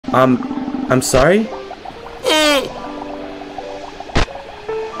I'm sorry?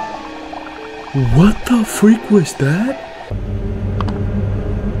 What the freak was that?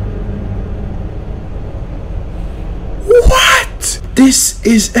 What? This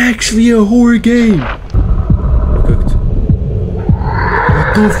is actually a horror game. Cooked.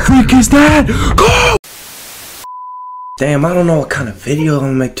 What the freak is that? Go! Damn, I don't know what kind of video I'm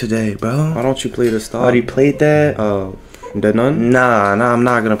gonna make today, bro. Why don't you play the start? Already played that? The none? Nah, I'm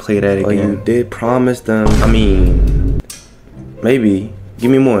not gonna play that again. Oh, you did promise them. I mean, maybe. Give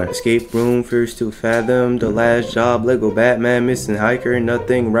me more. Escape room, Fears to Fathom, The Last Job, Lego Batman, Missing Hiker,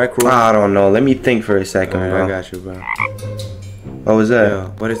 Nothing, Rec Room. I don't know. Let me think for a second, bro. I got you, bro. What was that?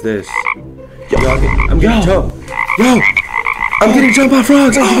 Yo, what is this? I'm getting jumped. Yo, I'm getting jumped by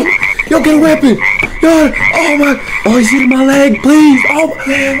frogs. Oh, yo, get a weapon. Yo, oh my. Oh, he's eating my leg. Please. Oh,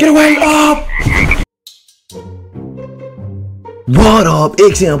 get away. Oh. What up?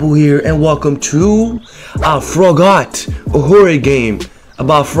 Example here, and welcome to Fro-got, a horror game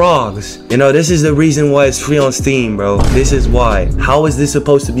about frogs. You know, this is the reason why it's free on Steam, bro. This is why. How is this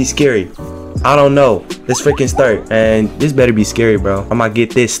supposed to be scary? I don't know. Let's freaking start. And this better be scary, bro. I might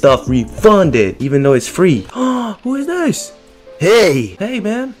get this stuff refunded, even though it's free. Who is this? Hey. Hey,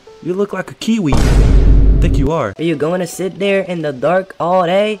 man. You look like a kiwi. I think you are. Are you going to sit there in the dark all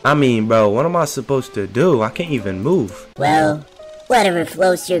day? I mean, bro, what am I supposed to do? I can't even move. Well, whatever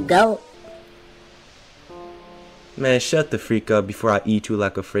floats your goat. Man, shut the freak up before I eat you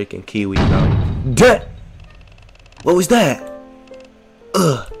like a freaking kiwi, bro. What was that?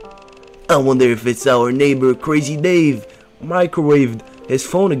 I wonder if it's our neighbor Crazy Dave microwaved his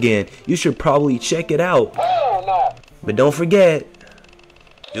phone again. You should probably check it out. But don't forget,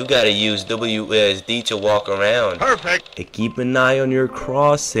 you gotta use WSD to walk around. Perfect. And keep an eye on your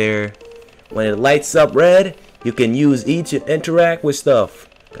crosshair. When it lights up red, you can use E to interact with stuff.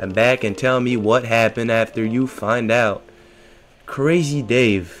 Come back and tell me what happened after you find out. Crazy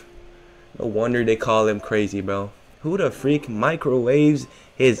Dave. No wonder they call him crazy, bro. Who the freak microwaves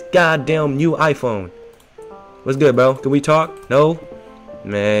his goddamn new iPhone? What's good, bro? Can we talk? No?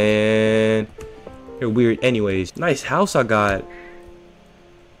 Man. You're weird anyways. Nice house I got.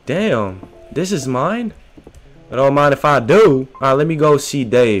 Damn. This is mine? I don't mind if I do. Alright, let me go see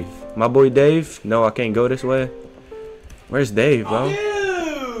Dave. My boy Dave? No, I can't go this way. Where's Dave, bro?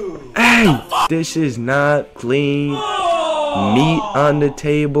 Hey! This is not clean. Meat on the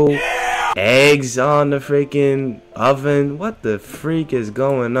table. Eggs on the freaking oven. What the freak is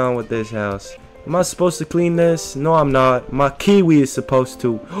going on with this house? Am I supposed to clean this? No, I'm not. My kiwi is supposed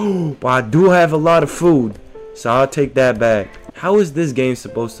to. But I do have a lot of food, so I'll take that back. How is this game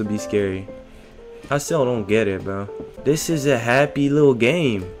supposed to be scary? I still don't get it, bro. This is a happy little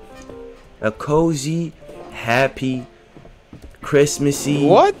game. A cozy, happy, Christmassy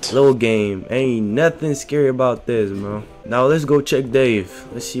little game. Ain't nothing scary about this, bro. Now let's go check Dave.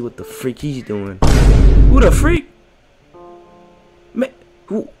 Let's see what the freak he's doing. Who the freak? Man,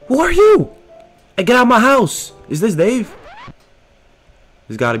 who are you? Hey, get out of my house. Is this Dave?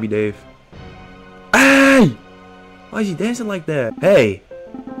 It's gotta be Dave. Hey! Why is he dancing like that? Hey.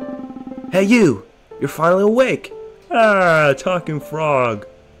 Hey, you. You're finally awake. Ah, talking frog.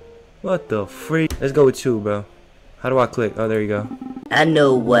 What the freak? Let's go with 2, bro. How do I click? Oh, there you go. I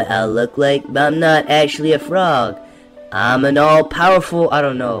know what I look like, but I'm not actually a frog. I'm an all-powerful, I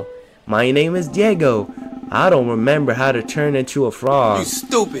don't know. My name is Diego. I don't remember how to turn into a frog. You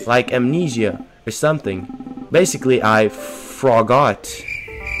stupid. Like amnesia or something. Basically, I Fro-got.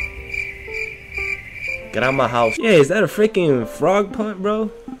 Get out of my house. Yeah, is that a freaking frog punt,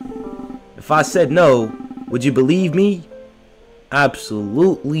 bro? If I said no, would you believe me?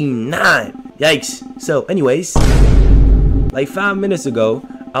 Absolutely not. Yikes. So, anyways, like 5 minutes ago,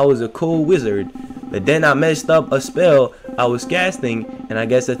 I was a cool wizard. But then I messed up a spell I was casting, and I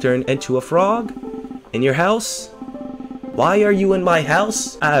guess I turned into a frog? In your house? Why are you in my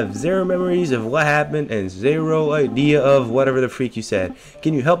house? I have 0 memories of what happened and 0 idea of whatever the freak you said.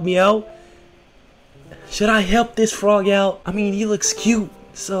 Can you help me out? Should I help this frog out? I mean, he looks cute.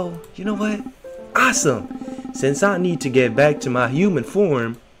 So, you know what? Awesome. Since I need to get back to my human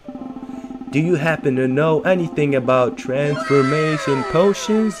form, do you happen to know anything about transformation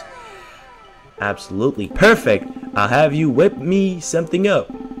potions? Absolutely. Perfect. I'll have you whip me something up.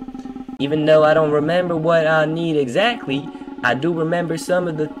 Even though I don't remember what I need exactly, I do remember some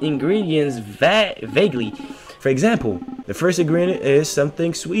of the ingredients vaguely. For example, the first ingredient is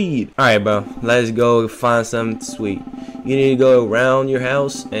something sweet. Alright, bro. Let's go find something sweet. You need to go around your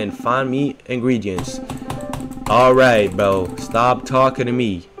house and find me ingredients. Alright, bro. Stop talking to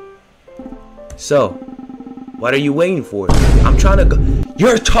me. So, what are you waiting for? I'm trying to go.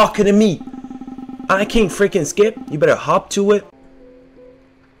 You're talking to me. I can't freaking skip. You better hop to it.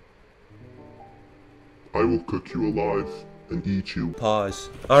 I will cook you alive and eat you. Pause.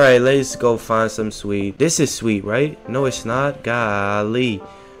 Alright, let's go find some sweet. This is sweet, right? No, it's not. Golly.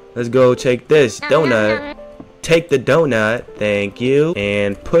 Let's go take this donut. Take the donut. Thank you.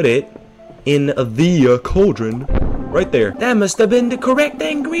 And put it in the cauldron. Right there. That must have been the correct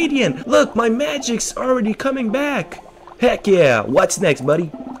ingredient. Look, my magic's already coming back. Heck yeah. What's next,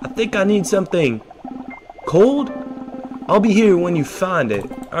 buddy? I think I need something cold. I'll be here when you find it.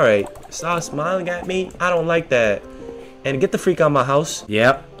 Alright. Stop smiling at me. I don't like that. And get the freak out of my house.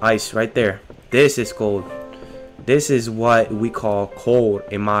 Yep. Ice right there. This is cold. This is what we call cold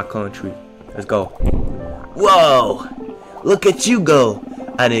in my country. Let's go. Whoa. Look at you go.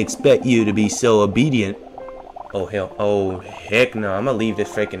 I didn't expect you to be so obedient. Oh hell, oh heck no, I'm gonna leave this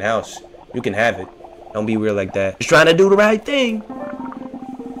freaking house. You can have it. Don't be weird like that. Just trying to do the right thing.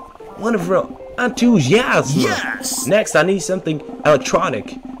 Wonderful enthusiasm. Yes! Next, I need something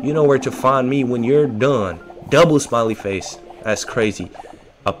electronic. You know where to find me when you're done. Double smiley face. That's crazy.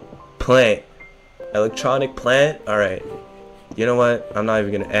 A plant. Electronic plant? Alright. You know what? I'm not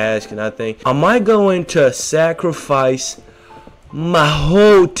even gonna ask nothing. Am I going to sacrifice my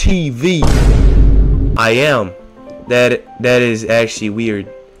whole TV? I am. That is actually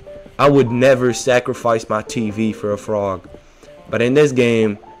weird. I would never sacrifice my TV for a frog. But in this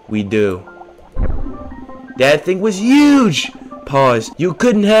game, we do. That thing was huge! Pause. You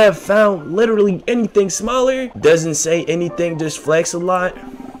couldn't have found literally anything smaller? Doesn't say anything, just flex a lot.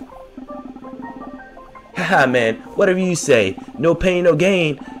 Haha man, whatever you say. No pain, no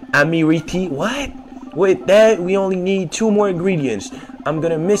gain. I mean repeat, what? With that, we only need 2 more ingredients. I'm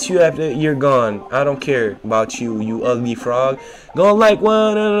gonna miss you after you're gone. I don't care about you, you ugly frog. Gonna like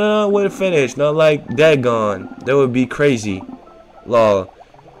one, no, we're finished. Not like that gone. That would be crazy. Lol.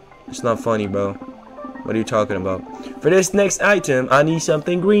 It's not funny, bro. What are you talking about? For this next item, I need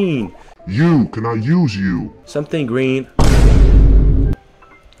something green. You, can I use you? Something green.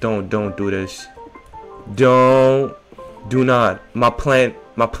 Don't do this. Do not. My plant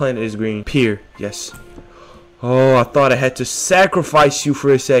is green. Peer, yes. Oh, I thought I had to sacrifice you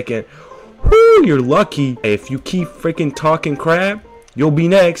for a second. Whoo, you're lucky. Hey, if you keep freaking talking crap, you'll be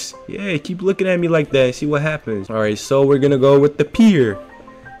next. Yeah, keep looking at me like that. See what happens. Alright, so we're gonna go with the peer.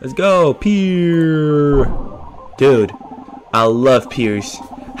 Let's go, peer. Dude, I love peers.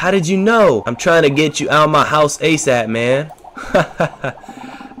 How did you know? I'm trying to get you out of my house ASAP, man.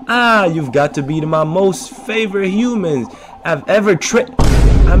 Ah, you've got to be my most favorite humans I've ever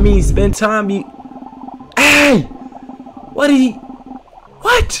spend time. Hey! What did he?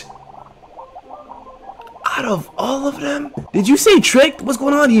 What? Out of all of them? Did you say tricked? What's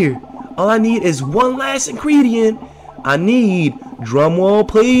going on here? All I need is one last ingredient. I need, drum roll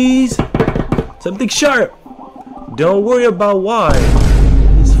please, something sharp. Don't worry about why.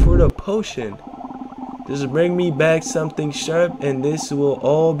 It's for the potion. Just bring me back something sharp and this will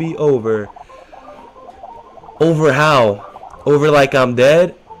all be over. Over how? Over like I'm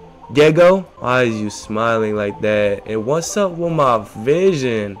dead? Diego? Why is you smiling like that? And what's up with my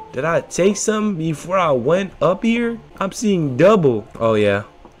vision? Did I take some before I went up here? I'm seeing double. Oh yeah.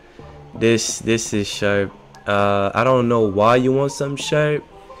 This is sharp. I don't know why you want something sharp.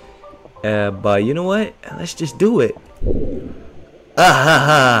 But you know what? Let's just do it. Ah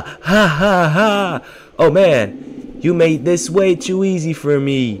ha ha ha ha ha. Oh man, you made this way too easy for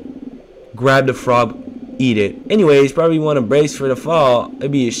me. Grab the frog, eat it. Anyways, probably want to brace for the fall.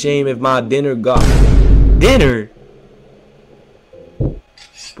 It'd be a shame if my dinner got dinner.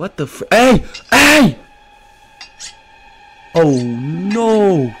 What the hey! Hey! Oh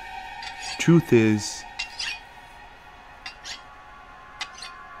no! Truth is,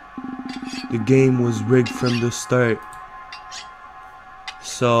 the game was rigged from the start.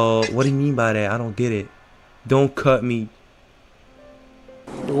 So, what do you mean by that? I don't get it. Don't cut me.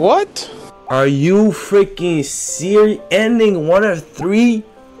 What? Are you freaking serious? Ending 1 of 3?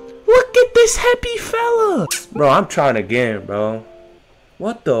 Look at this happy fella. Bro, I'm trying again, bro.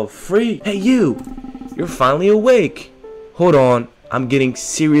 What the freak? Hey, you. You're finally awake. Hold on. I'm getting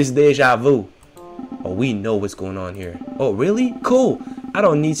serious deja vu. Oh, we know what's going on here. Oh, really? Cool. I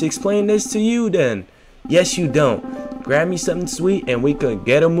don't need to explain this to you then. Yes, you don't. Grab me something sweet and we could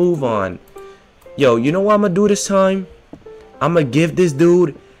get a move on. Yo, you know what I'm gonna do this time? I'm gonna give this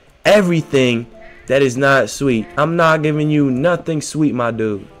dude everything that is not sweet. I'm not giving you nothing sweet, my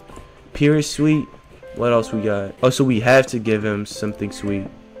dude. Pure sweet. What else we got? Oh, so we have to give him something sweet.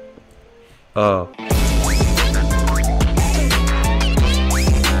 Oh.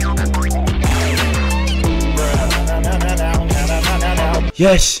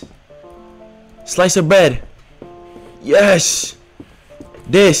 Yes. Slice of bread. Yes.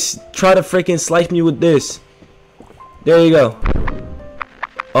 This. Try to freaking slice me with this. There you go.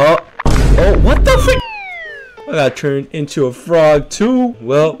 Oh. Oh, what the frick? I got turned into a frog too.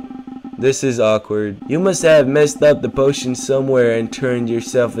 Well, this is awkward. You must have messed up the potion somewhere and turned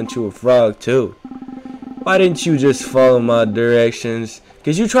yourself into a frog too. Why didn't you just follow my directions?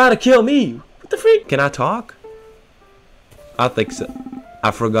 Cause you try to kill me. What the freak? Can I talk? I think so. I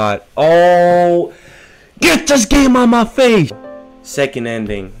forgot. Oh, get this game on my face. Second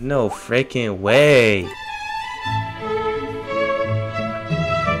ending. No freaking way.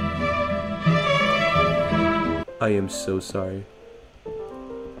 I am so sorry.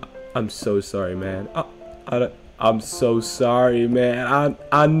 I'm so sorry, man. I'm so sorry, man.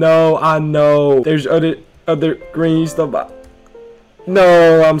 I know. There's other green stuff.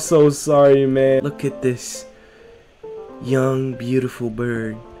 No, I'm so sorry, man. Look at this young, beautiful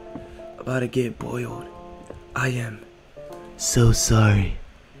bird about to get boiled. I am so sorry.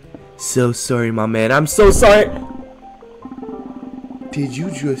 So sorry, my man. I'm so sorry. Did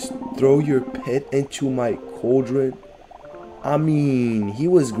you just throw your pet into my cauldron? I mean, he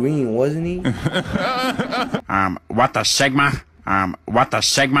was green, wasn't he? What the Sigma? What the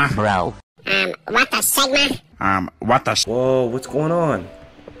Sigma? Bro. What the Sigma? What the... Whoa, what's going on?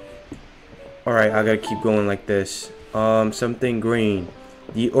 Alright, I gotta keep going like this. Something green.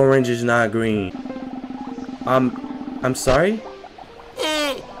 The orange is not green. I'm sorry?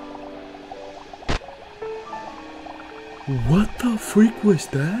 What the freak was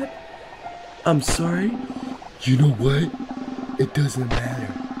that? I'm sorry? You know what? It doesn't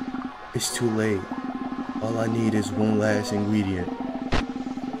matter. It's too late. All I need is one last ingredient.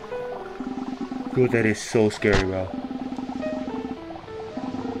 Dude, that is so scary, bro.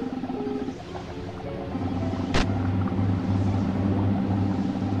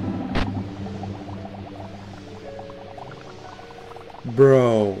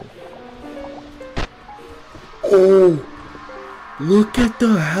 Bro. Oh, look at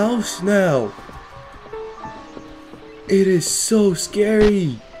the house now. It is so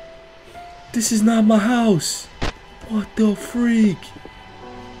scary. This is not my house. What the freak?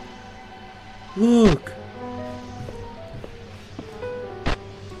 Look.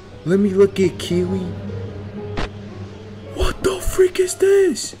 Let me look at Kiwi. What the freak is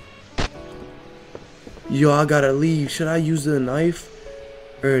this? Yo, I gotta leave. Should I use the knife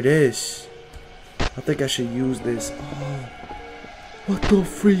or this? I think I should use this. Oh, what the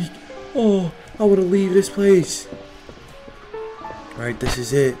freak? Oh, I wanna leave this place. Alright, this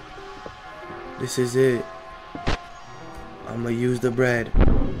is it. This is it. I'm gonna use the bread.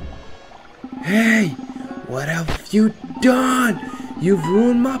 Hey, what have you done? You've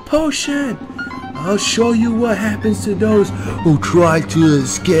ruined my potion. I'll show you what happens to those who try to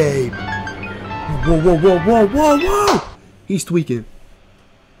escape. Whoa, whoa, whoa, whoa, whoa, whoa! He's tweaking.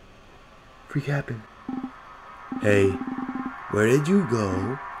 Freak happened. Hey, where did you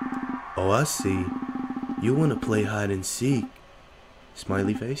go? Oh, I see. You wanna play hide and seek.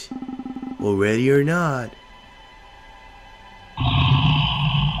 Smiley face. Well, ready or not.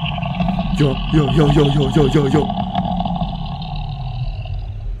 Yo.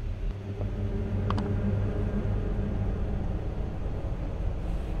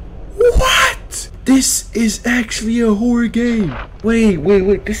 What? This is actually a horror game. Wait.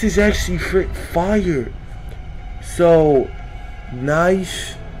 This is actually fire. So,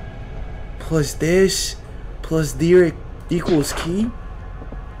 knife plus this plus deer equals key.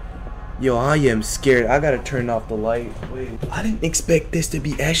 Yo, I am scared. I gotta turn off the light. Wait, I didn't expect this to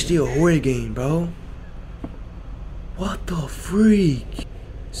be actually a horror game, bro. What the freak?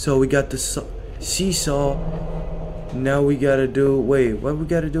 So we got the seesaw. Now we gotta do, wait, what we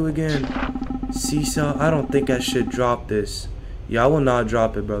gotta do again? Seesaw. I don't think I should drop this. Yeah, I will not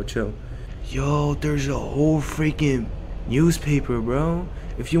drop it, bro. Chill. Yo, there's a whole freaking newspaper, bro.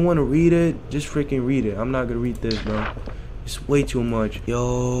 If you want to read it, just freaking read it. I'm not gonna read this, bro. It's way too much.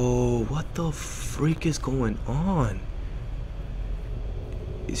 Yo, what the freak is going on?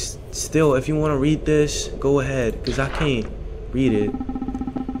 It's still, if you want to read this, go ahead, because I can't read it.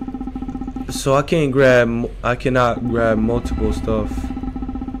 So I cannot grab multiple stuff.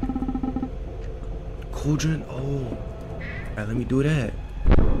 Cauldron? Oh. Alright, let me do that.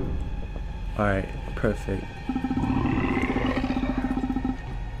 Alright, perfect.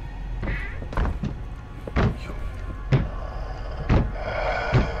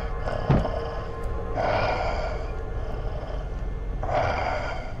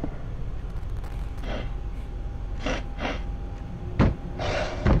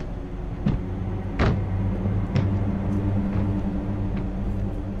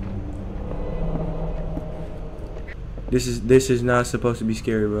 This is not supposed to be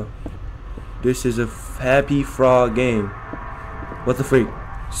scary, bro. This is a happy frog game. What the freak?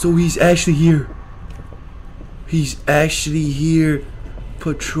 So he's actually here. He's actually here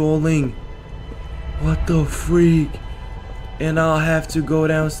patrolling. What the freak? And I'll have to go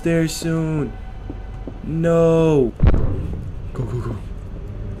downstairs soon. No. Go, go, go.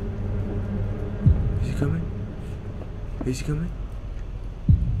 Is he coming? Is he coming?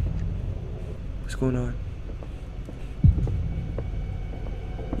 What's going on?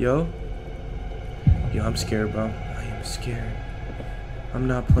 Yo? Yo, I'm scared, bro. I am scared. I'm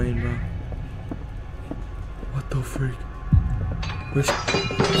not playing, bro. What the freak? Where's...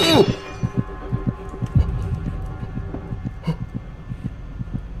 Oh!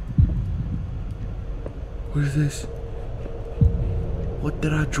 What is this? What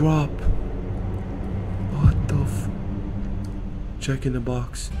did I drop? What the f... Check in the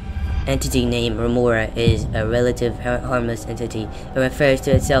box. Entity name Remora is a relative harmless entity. It refers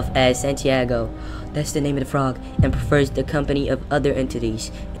to itself as Santiago, that's the name of the frog, and prefers the company of other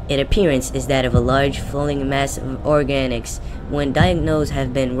entities. Its appearance is that of a large flowing mass of organics. When diagnosed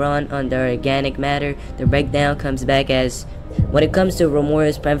have been run on the organic matter, the breakdown comes back as... When it comes to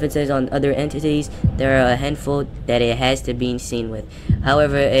Remora's preferences on other entities, there are a handful that it has to be seen with.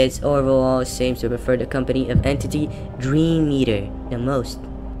 However, its overall seems to prefer the company of entity Dream Eater the most.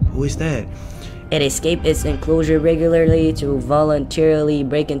 Who is that? It escapes its enclosure regularly to voluntarily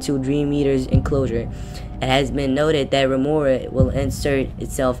break into Dream Eater's enclosure. It has been noted that Remora will insert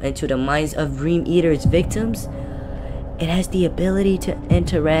itself into the minds of Dream Eater's victims. It has the ability to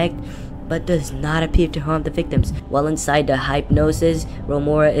interact but does not appear to harm the victims. While inside the hypnosis,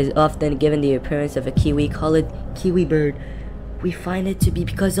 Remora is often given the appearance of a kiwi called Kiwi Bird. We find it to be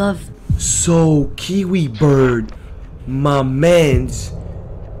because of... So, Kiwi Bird, my mans,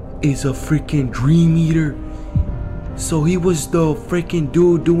 is a freaking Dream Eater. So he was the freaking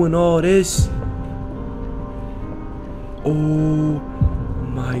dude doing all this. Oh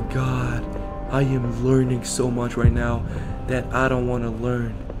my god. I am learning so much right now that I don't want to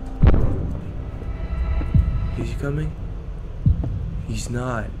learn. Is he coming? He's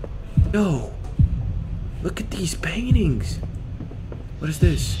not. Yo, look at these paintings. What is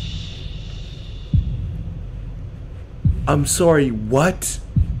this? I'm sorry, what?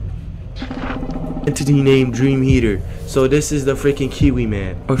 Entity named Dream Eater. So this is the freaking Kiwi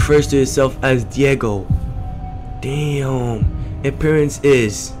man. Refers to himself as Diego. Damn. Appearance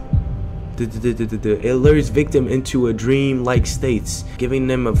is... It lures victim into a dream-like states, giving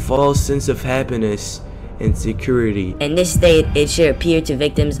them a false sense of happiness and security. In this state, it should appear to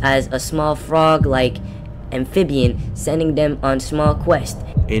victims as a small frog-like amphibian, sending them on small quests.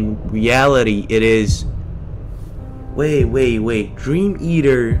 In reality, it is... Wait. Dream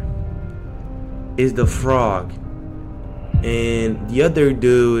Eater is the frog. And the other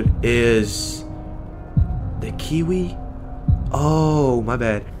dude is... the Kiwi? Oh, my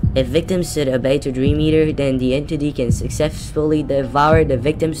bad. If victims should obey to Dream Eater, then the entity can successfully devour the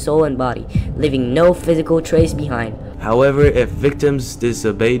victim's soul and body, leaving no physical trace behind. However, if victims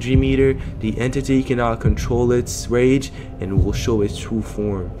disobey Dream Eater, the entity cannot control its rage and will show its true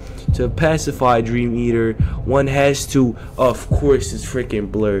form. To pacify Dream Eater, one has to, of course, it's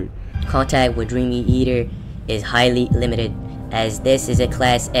freaking blurred. Contact with Dream Eater is highly limited, as this is a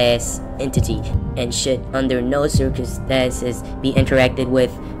Class S entity and should under no circumstances be interacted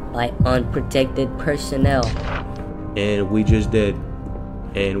with by unprotected personnel. And we just did,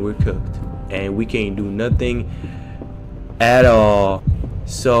 and we're cooked, and we can't do nothing at all.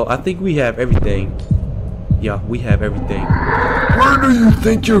 So I think we have everything. Yeah, we have everything. Where do you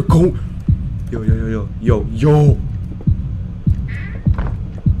think you're going? Yo.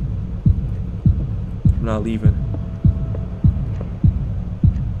 I'm not leaving.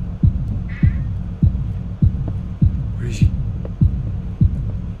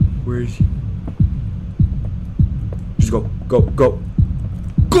 Where is he? Just go. Cooked.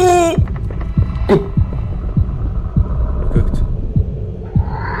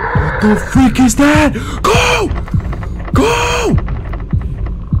 What the freak is that? Go!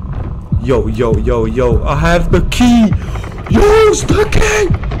 Yo. I have the key. Use the key.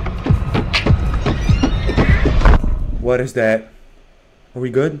 What is that? Are we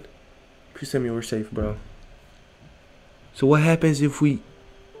good? Please tell me we're safe, bro. So what happens if we...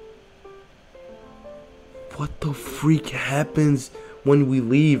 What the freak happens when we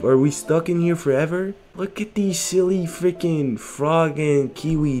leave? Are we stuck in here forever? Look at these silly freaking frog and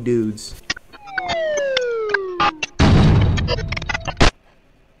kiwi dudes.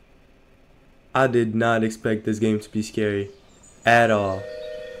 I did not expect this game to be scary at all.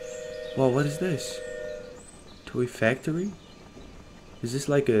 Whoa, what is this? Toy Factory? Is this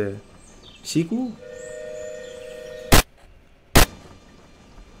like a sequel?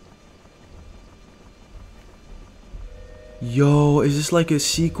 Yo, is this like a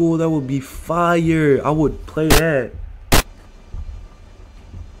sequel? That would be fire. I would play that.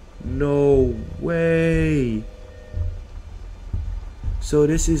 No way. So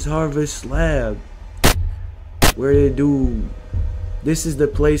this is Harvest Lab, where they do, this is the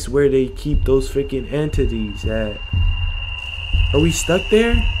place where they keep those freaking entities at. Are we stuck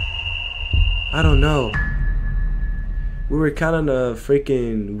there? I don't know. We were kind of in a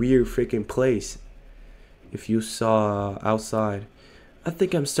freaking weird freaking place. If you saw outside, I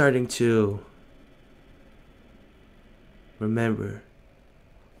think I'm starting to remember.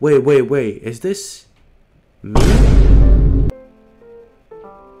 Wait, is this me?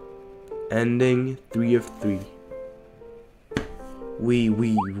 Ending 3 of 3.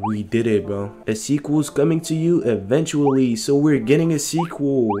 We did it, bro. A sequel's coming to you eventually, so we're getting a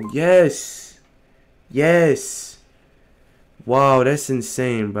sequel. Yes. Wow, that's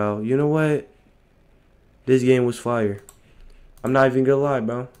insane, bro. You know what? This game was fire. I'm not even gonna lie,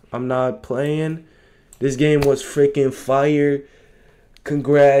 bro. I'm not playing. This game was freaking fire.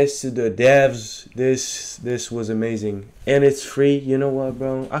 Congrats to the devs. This was amazing. And it's free. You know what,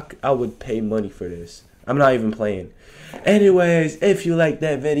 bro? I would pay money for this. I'm not even playing. Anyways, if you like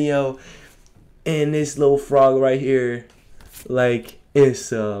that video and this little frog right here, like and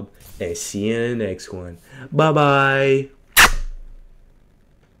sub. And see you in the next one. Bye-bye.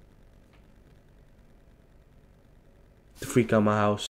 The freak out my house.